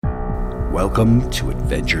Welcome to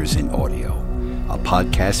Adventures in Audio, a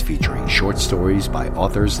podcast featuring short stories by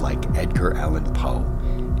authors like Edgar Allan Poe,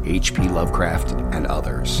 H.P. Lovecraft, and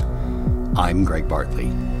others. I'm Greg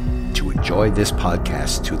Bartley. To enjoy this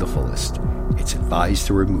podcast to the fullest, it's advised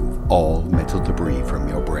to remove all mental debris from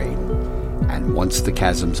your brain. And once the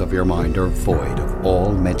chasms of your mind are void of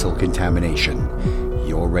all mental contamination,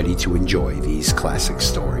 you're ready to enjoy these classic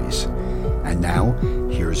stories. And now,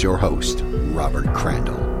 here's your host, Robert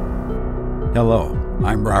Crandall. Hello,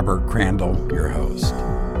 I'm Robert Crandall, your host.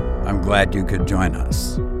 I'm glad you could join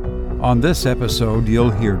us. On this episode,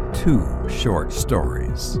 you'll hear two short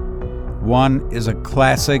stories. One is a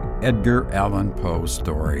classic Edgar Allan Poe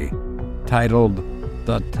story titled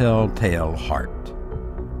The Telltale Heart.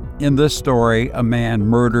 In this story, a man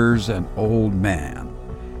murders an old man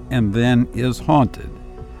and then is haunted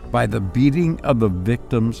by the beating of the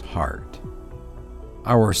victim's heart.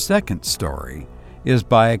 Our second story is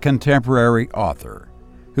by a contemporary author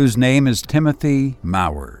whose name is Timothy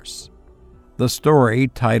Mowers. The story,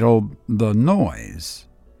 titled The Noise,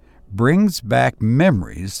 brings back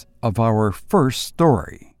memories of our first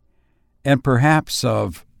story and perhaps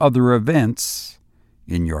of other events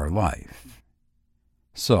in your life.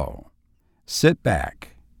 So, sit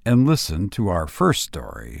back and listen to our first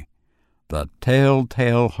story, The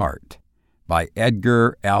Telltale Heart by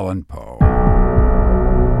Edgar Allan Poe.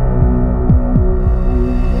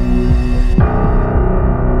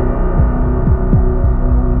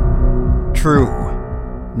 True.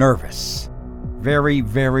 Nervous. Very,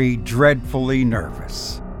 very dreadfully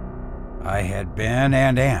nervous. I had been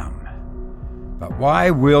and am. But why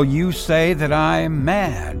will you say that I'm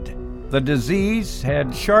mad? The disease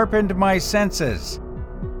had sharpened my senses,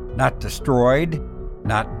 not destroyed,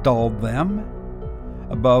 not dulled them.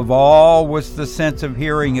 Above all was the sense of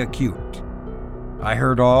hearing acute. I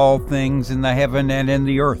heard all things in the heaven and in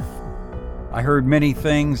the earth. I heard many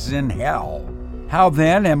things in hell. How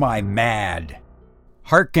then am I mad?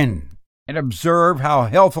 Hearken and observe how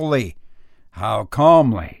healthily, how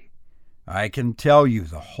calmly I can tell you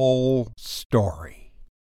the whole story.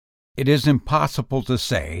 It is impossible to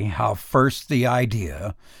say how first the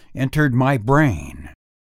idea entered my brain,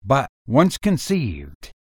 but once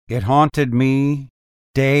conceived, it haunted me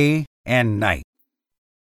day and night.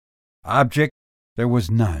 Object, there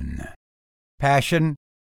was none. Passion,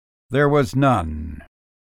 there was none.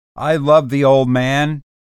 I loved the old man.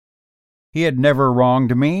 He had never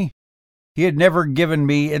wronged me. He had never given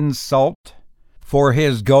me insult. For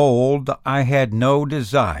his gold I had no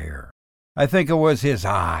desire. I think it was his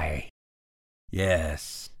eye.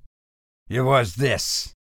 Yes, it was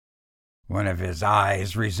this. One of his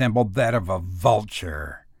eyes resembled that of a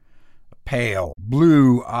vulture, a pale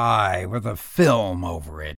blue eye with a film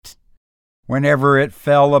over it. Whenever it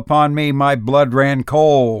fell upon me, my blood ran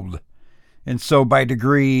cold. And so by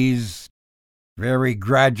degrees, very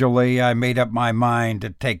gradually, I made up my mind to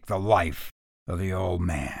take the life of the old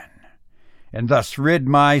man, and thus rid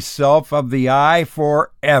myself of the eye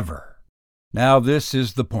forever. Now this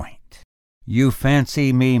is the point. You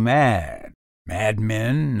fancy me mad.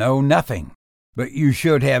 Madmen know nothing, but you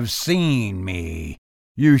should have seen me.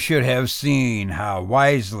 You should have seen how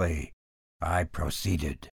wisely I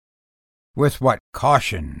proceeded. With what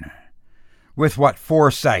caution, with what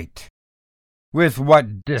foresight, with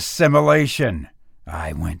what dissimulation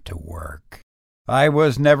I went to work. I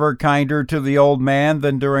was never kinder to the old man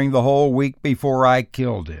than during the whole week before I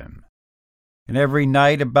killed him. And every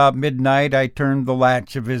night about midnight I turned the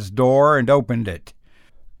latch of his door and opened it.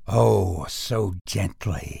 Oh, so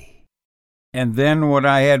gently. And then when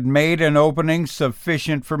I had made an opening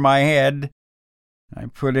sufficient for my head, I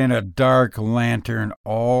put in a dark lantern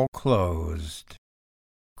all closed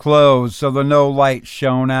so that no light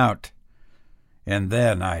shone out. And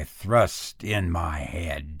then I thrust in my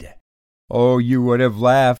head. Oh, you would have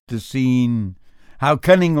laughed to see how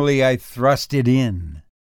cunningly I thrust it in.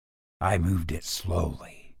 I moved it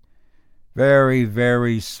slowly, very,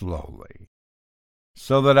 very slowly,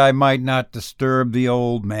 so that I might not disturb the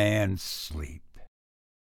old man's sleep.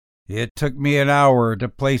 It took me an hour to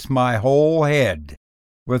place my whole head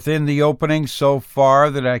within the opening so far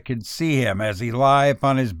that I could see him as he lay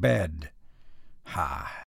upon his bed.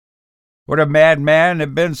 Ha! Would a madman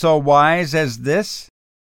have been so wise as this?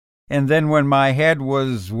 And then when my head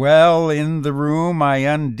was well in the room, I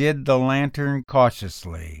undid the lantern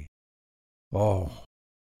cautiously. Oh,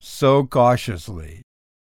 so cautiously.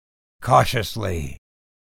 Cautiously,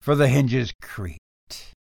 for the hinges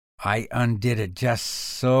creaked. I undid it just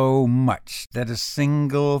so much that a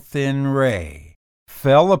single thin ray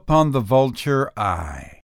fell upon the vulture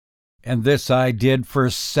eye. And this I did for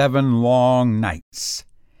 7 long nights.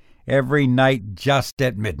 every night just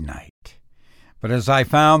at midnight. But as I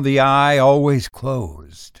found the eye always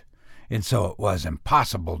closed, and so it was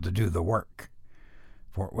impossible to do the work.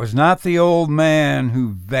 For it was not the old man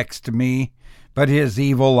who vexed me, but his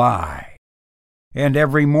evil eye. And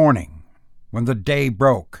every morning, when the day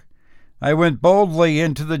broke, I went boldly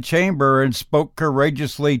into the chamber and spoke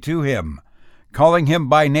courageously to him, calling him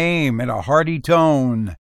by name in a hearty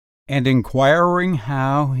tone, and inquiring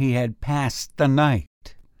how he had passed the night.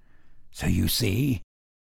 So you see,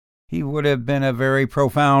 he would have been a very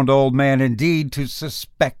profound old man indeed to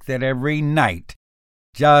suspect that every night,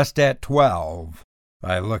 just at 12,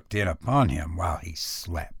 I looked in upon him while he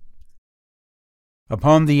slept.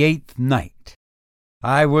 Upon the 8th night,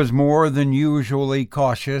 I was more than usually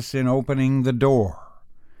cautious in opening the door.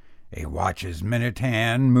 A watch's minute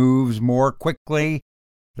hand moves more quickly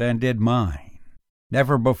than did mine.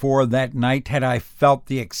 Never before that night had I felt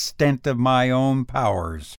the extent of my own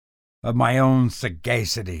powers, of my own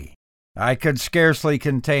sagacity. I could scarcely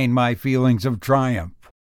contain my feelings of triumph.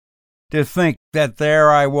 To think that there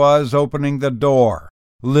I was opening the door,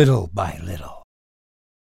 little by little,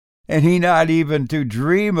 and he not even to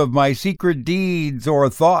dream of my secret deeds or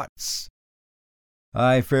thoughts.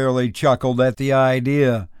 I fairly chuckled at the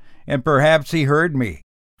idea, and perhaps he heard me,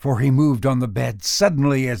 for he moved on the bed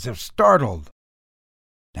suddenly as if startled.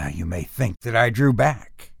 Now you may think that I drew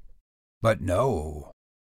back, but no.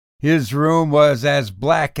 His room was as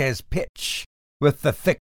black as pitch, with the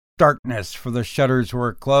thick darkness, for the shutters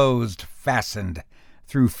were closed, fastened,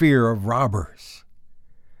 through fear of robbers.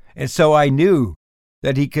 And so I knew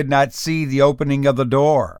that he could not see the opening of the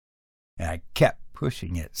door, and I kept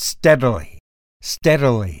pushing it steadily.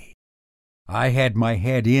 I had my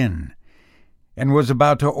head in, and was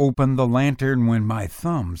about to open the lantern when my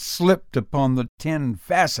thumb slipped upon the tin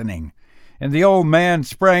fastening, and the old man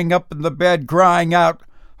sprang up in the bed, crying out,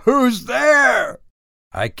 "Who's there?"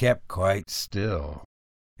 I kept quite still,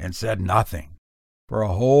 and said nothing. For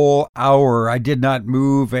a whole hour I did not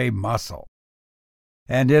move a muscle,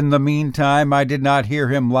 and in the meantime I did not hear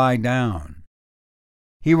him lie down.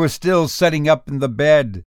 He was still sitting up in the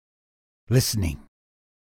bed, listening,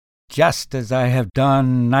 just as I have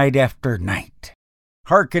done night after night,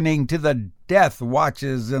 hearkening to the death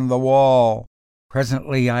watches in the wall.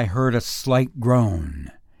 Presently I heard a slight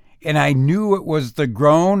groan, and I knew it was the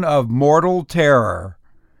groan of mortal terror.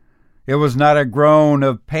 It was not a groan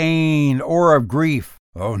of pain or of grief.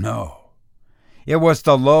 Oh, no. It was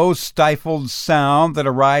the low, stifled sound that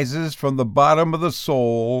arises from the bottom of the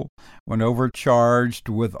soul when overcharged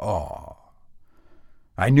with awe.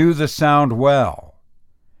 I knew the sound well.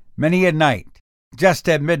 Many a night, just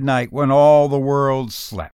at midnight when all the world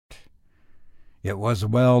slept, it was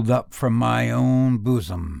welled up from my own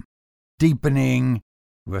bosom, deepening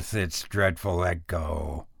with its dreadful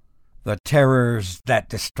echo the terrors that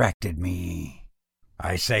distracted me.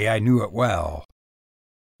 I say I knew it well.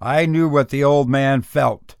 I knew what the old man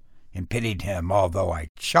felt, and pitied him, although I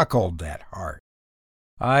chuckled at heart.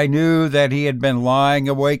 I knew that he had been lying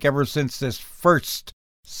awake ever since this first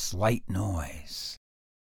slight noise.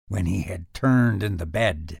 When he had turned in the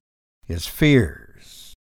bed, his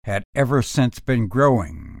fears had ever since been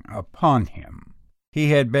growing upon him. He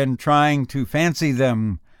had been trying to fancy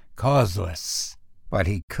them causeless, but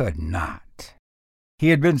he could not. He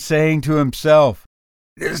had been saying to himself,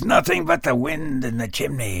 "It is nothing but the wind in the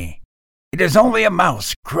chimney. It is only a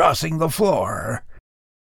mouse crossing the floor."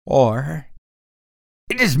 Or,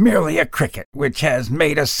 "It is merely a cricket which has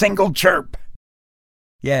made a single chirp."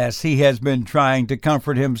 Yes, he has been trying to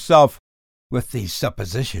comfort himself with these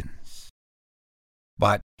suppositions.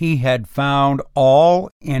 But he had found all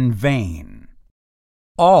in vain.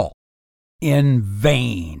 All in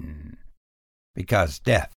vain. Because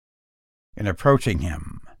death, in approaching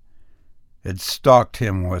him, had stalked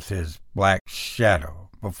him with his black shadow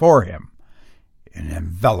before him and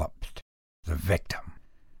enveloped the victim.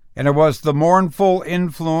 And it was the mournful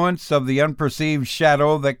influence of the unperceived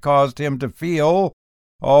shadow that caused him to feel,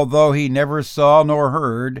 although he never saw nor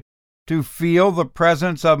heard, to feel the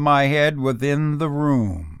presence of my head within the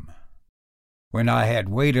room. When I had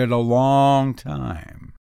waited a long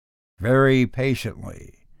time, very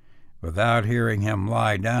patiently, without hearing him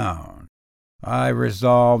lie down, I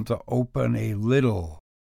resolved to open a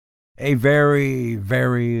very,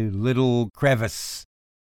 very little crevice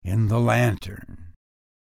in the lantern.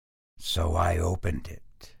 So I opened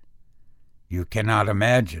it. You cannot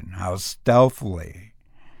imagine how stealthily,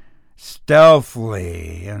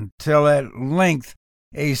 until at length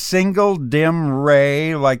a single dim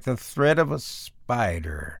ray, like the thread of a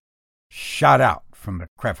spider, shot out from the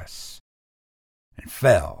crevice and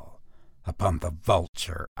fell upon the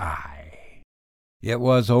vulture eye. It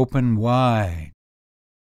was open wide,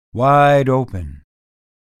 wide open,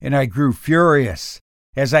 and I grew furious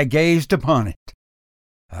as I gazed upon it.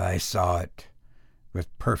 I saw it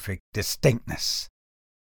with perfect distinctness,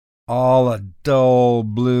 all a dull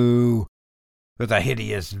blue, with a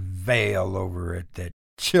hideous veil over it that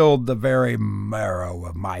chilled the very marrow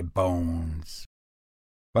of my bones.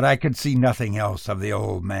 But I could see nothing else of the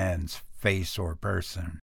old man's face or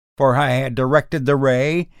person, for I had directed the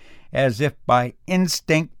ray, as if by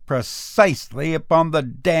instinct, precisely upon the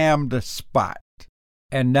damned spot.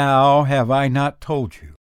 And now have I not told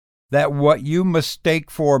you that what you mistake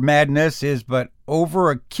for madness is but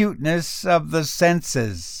over-acuteness of the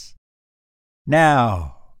senses?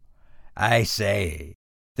 Now, I say,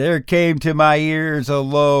 there came to my ears a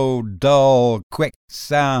low, dull, quick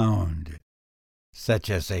sound, such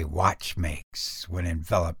as a watch makes when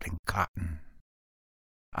enveloped in cotton.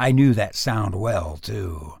 I knew that sound well,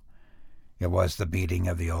 too. It was the beating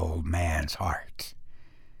of the old man's heart.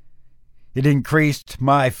 It increased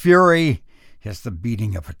my fury as the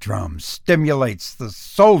beating of a drum stimulates the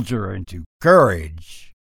soldier into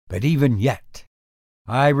courage. But even yet,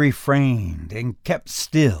 I refrained and kept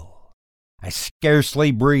still. I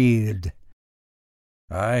scarcely breathed.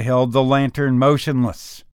 I held the lantern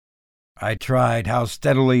motionless. I tried how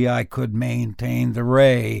steadily I could maintain the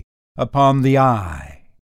ray upon the eye.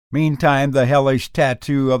 Meantime, the hellish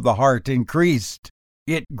tattoo of the heart increased.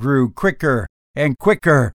 It grew quicker and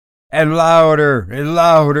quicker, and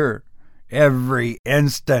louder every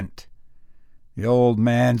instant. The old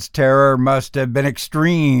man's terror must have been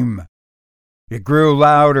extreme. It grew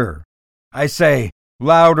louder. I say,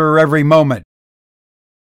 louder every moment.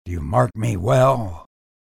 Do you mark me well?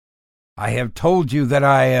 I have told you that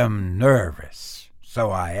I am nervous. So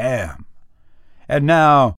I am. And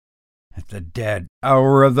now, at the dead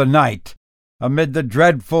hour of the night, amid the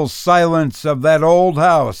dreadful silence of that old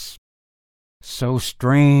house, so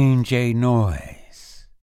strange a noise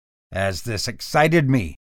as this excited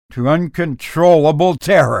me to uncontrollable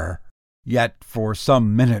terror. Yet for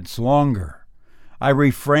some minutes longer I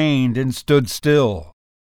refrained and stood still,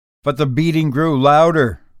 but the beating grew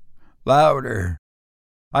louder.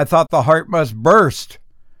 I thought the heart must burst,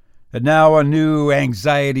 and now a new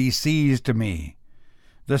anxiety seized me.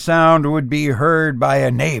 The sound would be heard by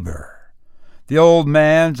a neighbor. The old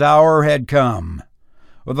man's hour had come.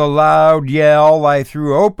 With a loud yell, I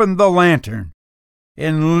threw open the lantern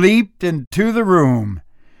and leaped into the room.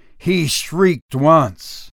 He shrieked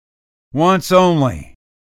once only.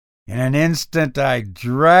 In an instant, I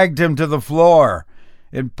dragged him to the floor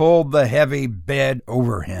and pulled the heavy bed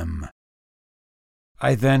over him.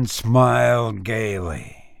 I then smiled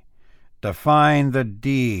gaily to find the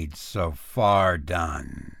deed so far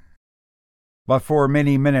done. But for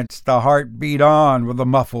many minutes the heart beat on with a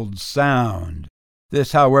muffled sound.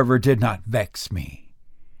 This, however, did not vex me.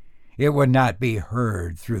 It would not be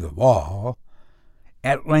heard through the wall.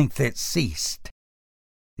 At length it ceased.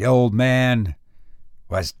 The old man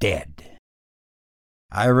was dead.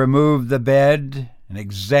 I removed the bed and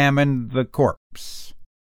examined the corpse.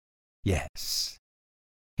 Yes,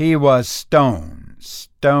 he was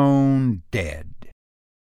stone dead.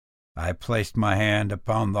 I placed my hand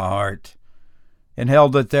upon the heart and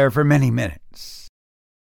held it there for many minutes.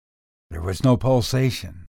 There was no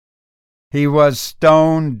pulsation. He was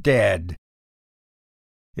stone dead.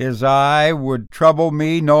 His eye would trouble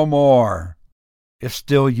me no more. If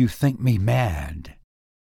still you think me mad,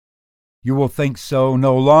 you will think so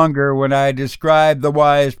no longer when I describe the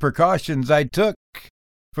wise precautions I took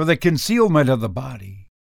for the concealment of the body.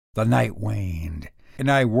 The night waned,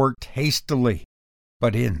 and I worked hastily,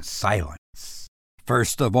 but in silence.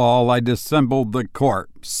 First of all, I dissembled the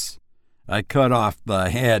corpse. I cut off the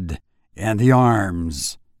head and the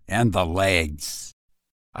arms and the legs.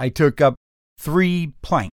 I took up 3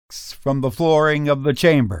 planks from the flooring of the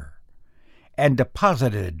chamber and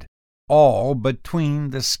deposited all between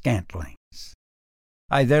the scantlings.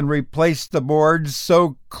 I then replaced the boards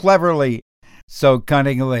so cleverly, so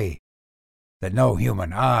cunningly, that no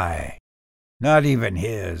human eye, not even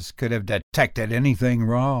his, could have detected anything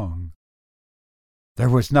wrong. There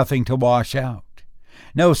was nothing to wash out,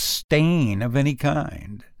 no stain of any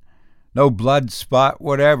kind, no blood spot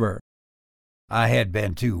whatever. I had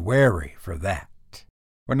been too wary for that.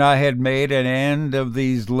 When I had made an end of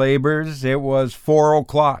these labors, it was 4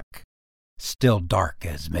 o'clock, still dark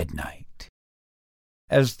as midnight.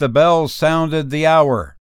 As the bell sounded the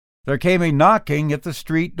hour, there came a knocking at the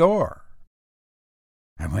street door.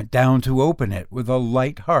 I went down to open it with a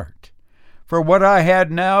light heart, for what I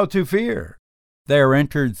had now to fear. There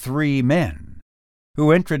entered 3 men,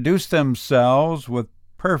 who introduced themselves with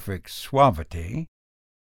perfect suavity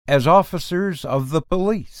as officers of the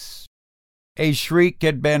police. A shriek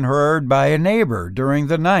had been heard by a neighbor during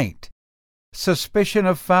the night. Suspicion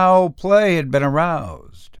of foul play had been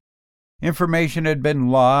aroused. Information had been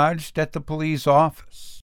lodged at the police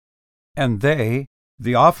office, and they,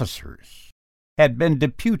 the officers, had been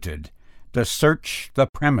deputed to search the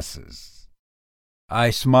premises.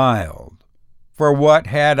 I smiled, for what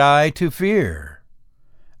had I to fear?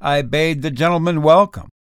 I bade the gentleman welcome.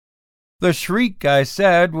 The shriek, I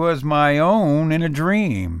said, was my own in a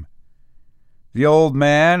dream. The old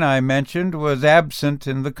man I mentioned was absent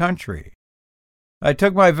in the country. I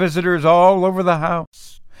took my visitors all over the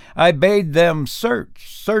house. I bade them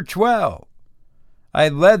search well. I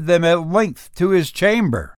led them at length to his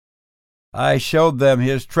chamber. I showed them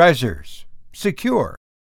his treasures, secure,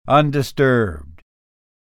 undisturbed.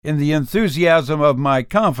 In the enthusiasm of my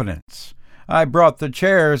confidence, I brought the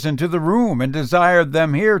chairs into the room and desired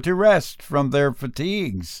them here to rest from their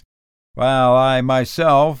fatigues, while I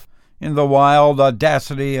myself, in the wild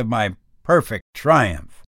audacity of my perfect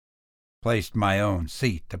triumph, placed my own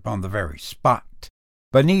seat upon the very spot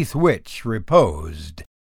beneath which reposed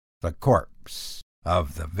the corpse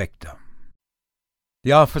of the victim.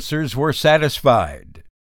 The officers were satisfied.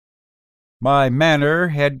 My manner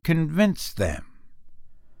had convinced them.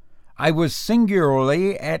 I was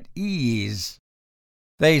singularly at ease.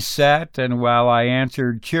 They sat, and while I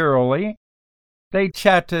answered cheerily, they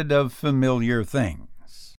chatted of familiar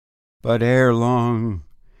things. But ere long,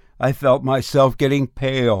 I felt myself getting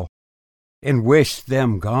pale, and wished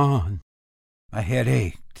them gone. My head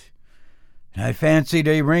ached, and I fancied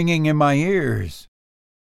a ringing in my ears.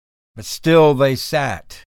 But still they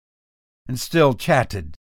sat, and still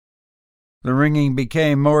chatted. The ringing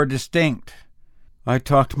became more distinct. I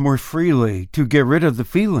talked more freely to get rid of the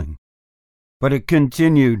feeling, but it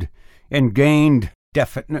continued and gained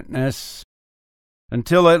definiteness,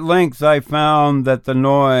 until at length I found that the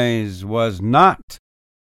noise was not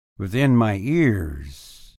within my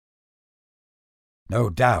ears. No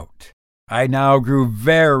doubt, I now grew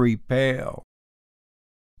very pale,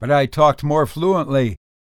 but I talked more fluently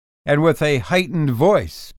and with a heightened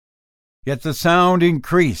voice, yet the sound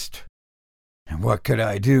increased. And what could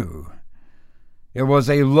I do? It was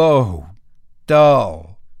a low,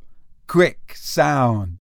 dull, quick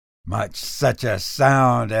sound, much such a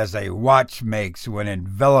sound as a watch makes when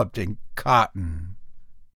enveloped in cotton.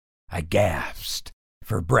 I gasped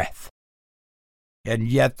for breath, and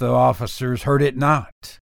yet the officers heard it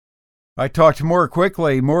not. I talked more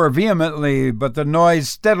quickly, more vehemently, but the noise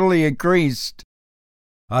steadily increased.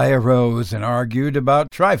 I arose and argued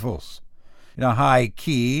about trifles, in a high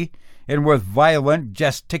key and with violent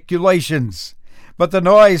gesticulations, but the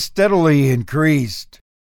noise steadily increased.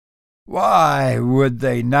 Why would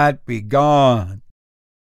they not be gone?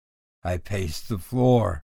 I paced the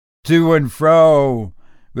floor, to and fro,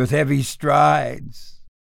 with heavy strides,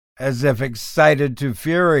 as if excited to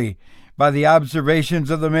fury by the observations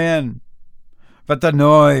of the men. But the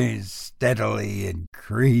noise steadily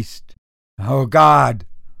increased. Oh, God!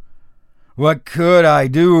 What could I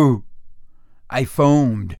do? I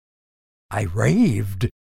foamed. I raved.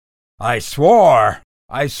 I swore.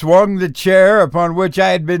 I swung the chair upon which I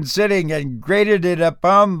had been sitting and grated it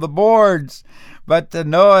upon the boards, but the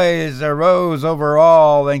noise arose over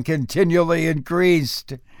all and continually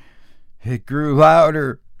increased. It grew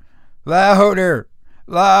louder. Louder,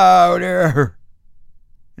 louder.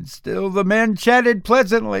 And still the men chatted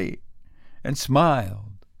pleasantly and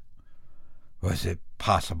smiled. Was it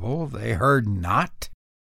possible they heard not?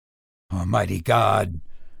 Almighty God,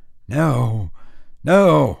 no,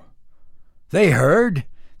 no. They heard,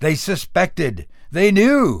 they suspected, they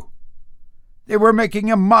knew. They were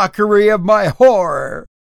making a mockery of my horror.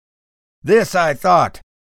 This I thought,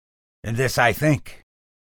 and this I think.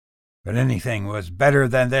 But anything was better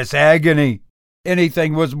than this agony.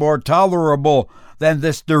 Anything was more tolerable than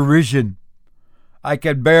this derision. I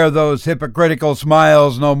could bear those hypocritical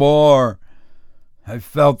smiles no more. I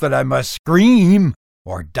felt that I must scream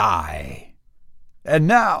or die. And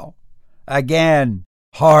now, again,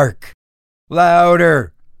 hark!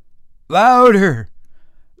 Louder! Louder!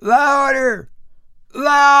 Louder!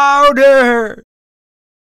 Louder!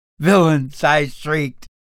 Villains, I shrieked.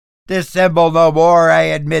 Dissemble no more, I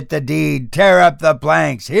admit the deed. Tear up the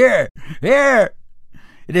planks. Here! Here!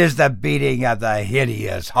 It is the beating of the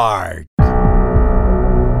hideous heart.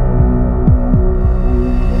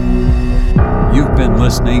 You've been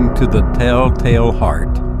listening to The Telltale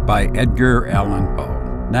Heart by Edgar Allan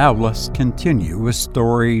Poe. Now let's continue with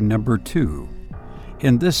story number 2.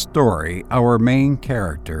 In this story, our main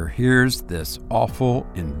character hears this awful,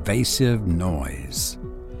 invasive noise.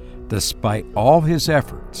 Despite all his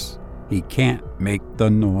efforts, he can't make the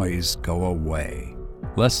noise go away.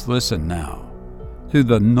 Let's listen now to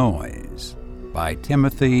The Noise by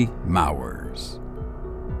Timothy Mowers.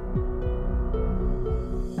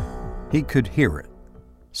 He could hear it,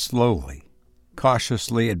 slowly,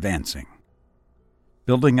 cautiously advancing,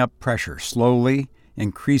 building up pressure, slowly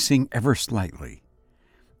increasing ever slightly,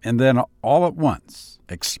 and then all at once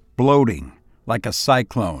exploding like a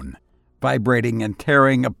cyclone, vibrating and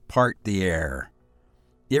tearing apart the air.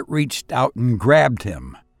 It reached out and grabbed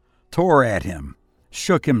him, tore at him,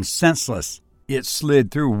 shook him senseless. It slid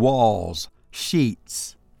through walls,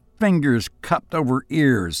 sheets, fingers cupped over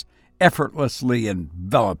ears, effortlessly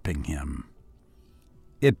enveloping him.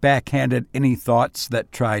 It backhanded any thoughts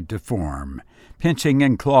that tried to form, pinching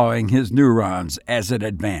and clawing his neurons as it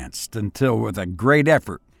advanced, until with a great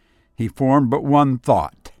effort he formed but one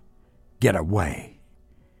thought: get away.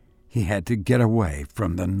 He had to get away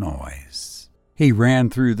from the noise. He ran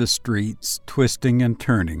through the streets, twisting and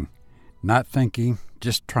turning, not thinking,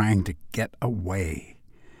 just trying to get away.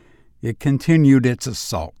 It continued its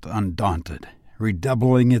assault, undaunted,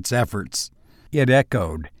 redoubling its efforts. It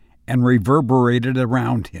echoed and reverberated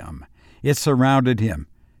around him. It surrounded him,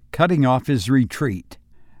 cutting off his retreat,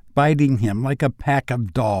 biting him like a pack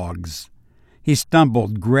of dogs. He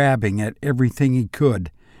stumbled, grabbing at everything he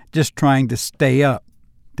could, just trying to stay up,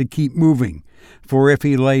 to keep moving, for if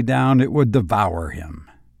he lay down it would devour him.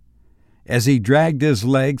 As he dragged his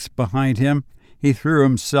legs behind him, he threw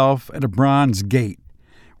himself at a bronze gate,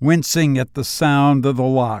 wincing at the sound of the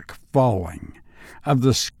lock falling, of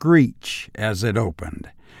the screech as it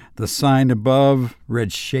opened. The sign above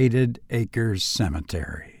read Shaded Acres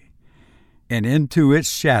Cemetery, and into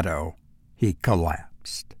its shadow he collapsed.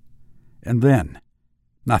 And then,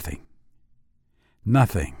 nothing.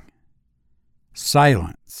 Nothing.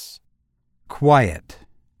 Silence. Quiet.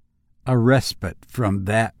 A respite from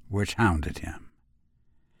that which hounded him.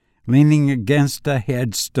 Leaning against a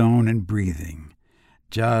headstone and breathing,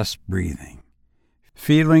 just breathing,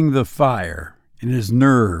 feeling the fire in his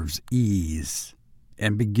nerves ease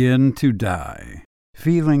and begin to die,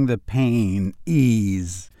 feeling the pain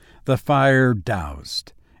ease, the fire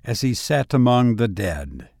doused as he sat among the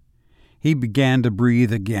dead. He began to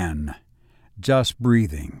breathe again, just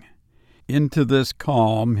breathing. Into this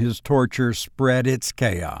calm his torture spread its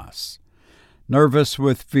chaos. Nervous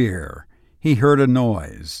with fear, he heard a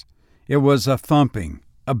noise. It was a thumping,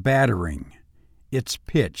 a battering, its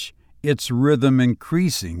pitch, its rhythm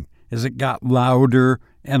increasing as it got louder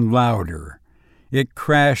and louder. It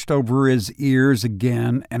crashed over his ears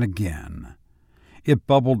again and again. It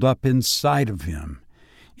bubbled up inside of him,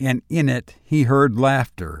 and in it he heard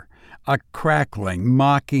laughter, a crackling,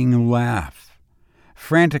 mocking laugh.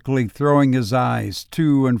 Frantically throwing his eyes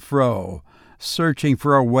to and fro, searching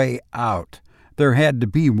for a way out, there had to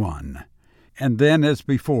be one. And then, as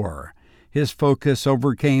before, his focus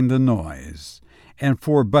overcame the noise, and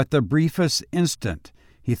for but the briefest instant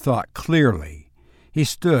he thought clearly. He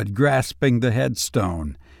stood grasping the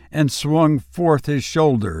headstone and swung forth his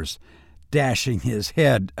shoulders, dashing his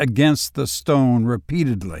head against the stone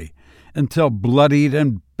repeatedly, until, bloodied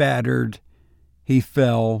and battered, he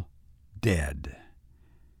fell dead.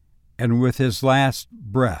 And with his last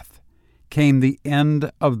breath came the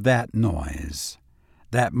end of that noise,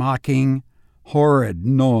 that mocking, horrid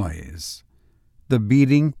noise, the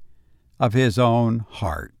beating of his own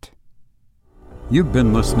heart. You've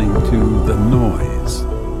been listening to The Noise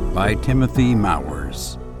by Timothy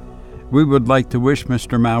Mowers. We would like to wish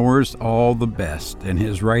Mr. Mowers all the best in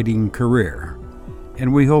his writing career,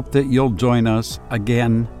 and we hope that you'll join us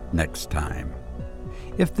again next time.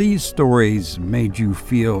 If these stories made you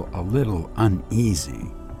feel a little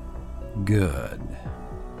uneasy, good.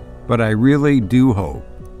 But I really do hope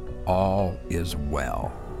all is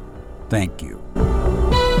well. Thank you.